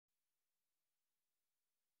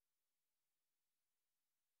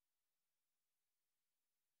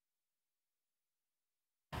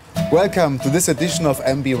Welcome to this edition of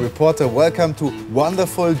MB Reporter. Welcome to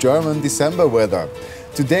wonderful German December weather.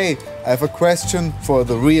 Today I have a question for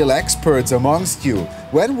the real experts amongst you.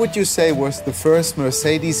 When would you say was the first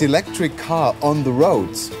Mercedes electric car on the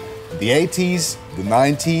roads? The 80s, the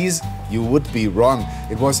 90s? You would be wrong.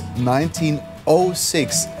 It was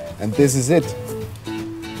 1906 and this is it.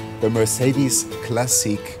 The Mercedes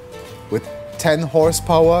Classique with 10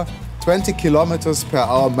 horsepower, 20 kilometers per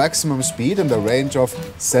hour maximum speed and a range of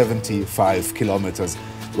 75 kilometers.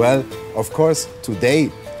 Well, of course,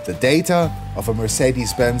 today the data of a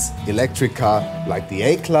Mercedes-Benz electric car like the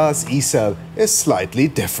A-Class E-Cell is slightly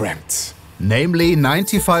different. Namely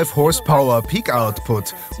 95 horsepower peak output,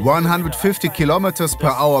 150 kilometers per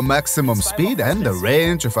hour maximum speed and a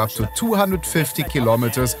range of up to 250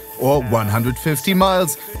 kilometers or 150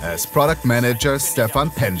 miles, as product manager Stefan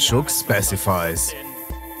Penschuk specifies.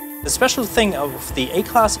 The special thing of the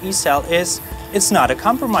A-Class E-Cell is it's not a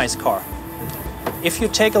compromise car. If you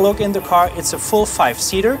take a look in the car, it's a full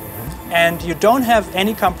 5-seater and you don't have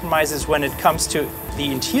any compromises when it comes to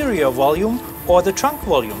the interior volume or the trunk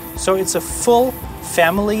volume. So it's a full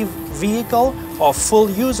family vehicle or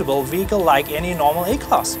full usable vehicle like any normal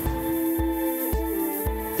A-Class.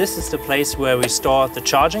 This is the place where we store the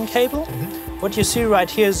charging cable. What you see right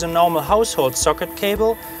here is a normal household socket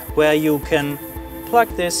cable where you can plug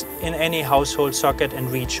this in any household socket and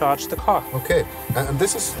recharge the car. Okay, and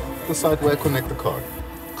this is the side where I connect the car?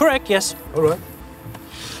 Correct, yes. All right.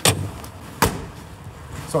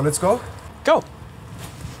 So let's go? Go.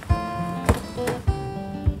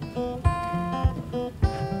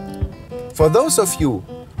 For those of you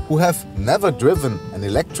who have never driven an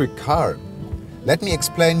electric car, let me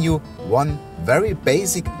explain you one very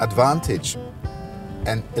basic advantage.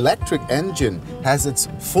 An electric engine has its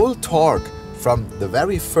full torque from the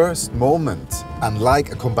very first moment,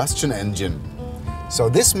 unlike a combustion engine. So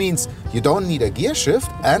this means you don't need a gear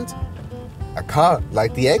shift, and a car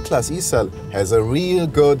like the A-Class E-Cell has a real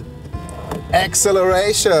good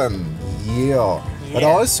acceleration. Yeah. But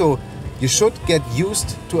also you should get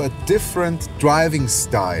used to a different driving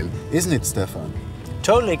style, isn't it, Stefan?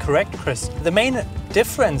 Totally correct, Chris. The main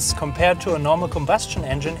difference compared to a normal combustion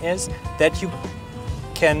engine is that you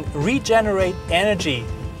can regenerate energy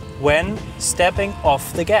when stepping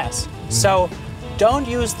off the gas. So don't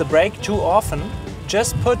use the brake too often.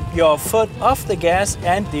 Just put your foot off the gas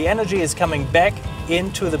and the energy is coming back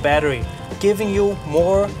into the battery, giving you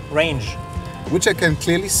more range. Which I can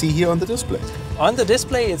clearly see here on the display. On the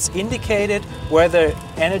display it's indicated where the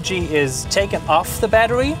energy is taken off the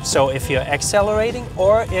battery, so if you're accelerating,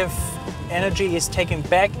 or if energy is taken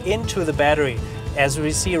back into the battery, as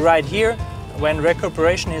we see right here when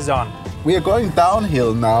recuperation is on. We are going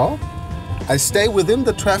downhill now. I stay within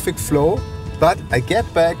the traffic flow, but I get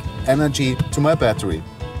back energy to my battery.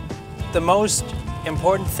 The most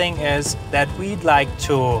important thing is that we'd like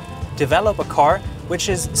to develop a car which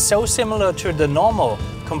is so similar to the normal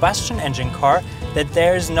combustion engine car that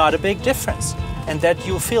there's not a big difference, and that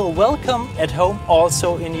you feel welcome at home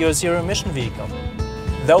also in your zero-emission vehicle.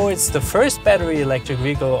 Though it's the first battery electric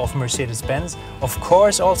vehicle of Mercedes-Benz, of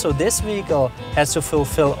course also this vehicle has to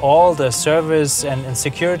fulfill all the service and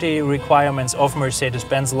security requirements of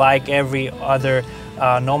Mercedes-Benz like every other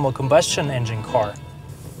normal combustion engine car.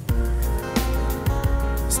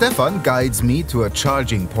 Stefan guides me to a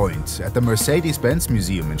charging point at the Mercedes-Benz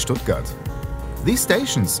Museum in Stuttgart. These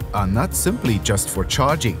stations are not simply just for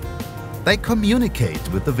charging. They communicate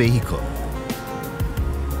with the vehicle.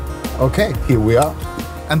 Okay, here we are.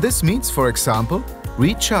 And this means, for example,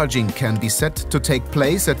 recharging can be set to take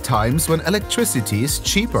place at times when electricity is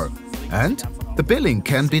cheaper. And the billing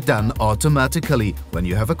can be done automatically when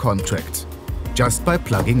you have a contract, just by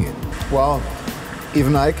plugging in. Wow,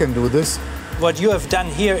 even I can do this. What you have done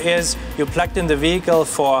here is you plugged in the vehicle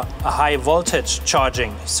for a high voltage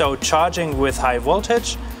charging. So charging with high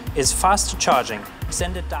voltage is faster charging.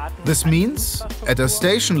 This means, at a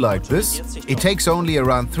station like this, it takes only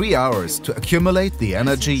around 3 hours to accumulate the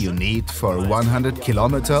energy you need for a 100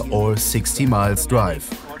 kilometer or 60 miles drive.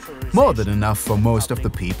 More than enough for most of the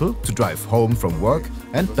people to drive home from work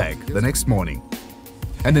and back the next morning.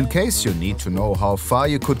 And in case you need to know how far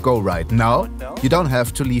you could go right now, you don't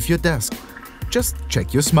have to leave your desk. Just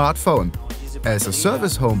check your smartphone, as a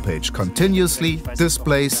service homepage continuously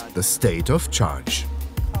displays the state of charge.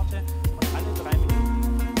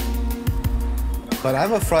 But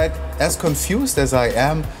I'm afraid, as confused as I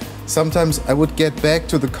am, sometimes I would get back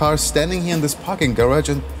to the car standing here in this parking garage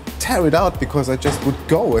and tear it out because I just would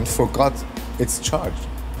go and forgot it's charged.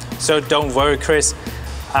 So don't worry, Chris,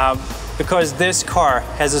 because this car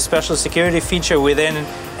has a special security feature within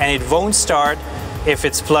and it won't start if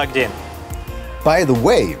it's plugged in. By the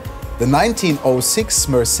way, the 1906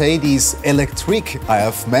 Mercedes Electric I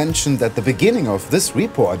have mentioned at the beginning of this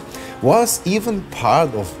report was even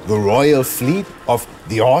part of the royal fleet of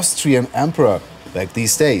the Austrian emperor back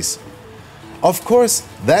these days. Of course,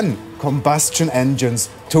 then combustion engines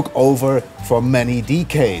took over for many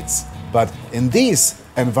decades. But in these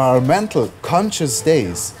environmental conscious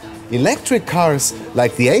days, electric cars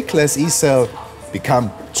like the A-Class E-Cell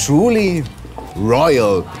become truly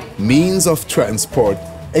royal means of transport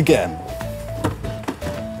again.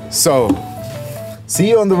 So, see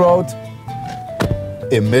you on the road,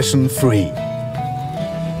 emission-free.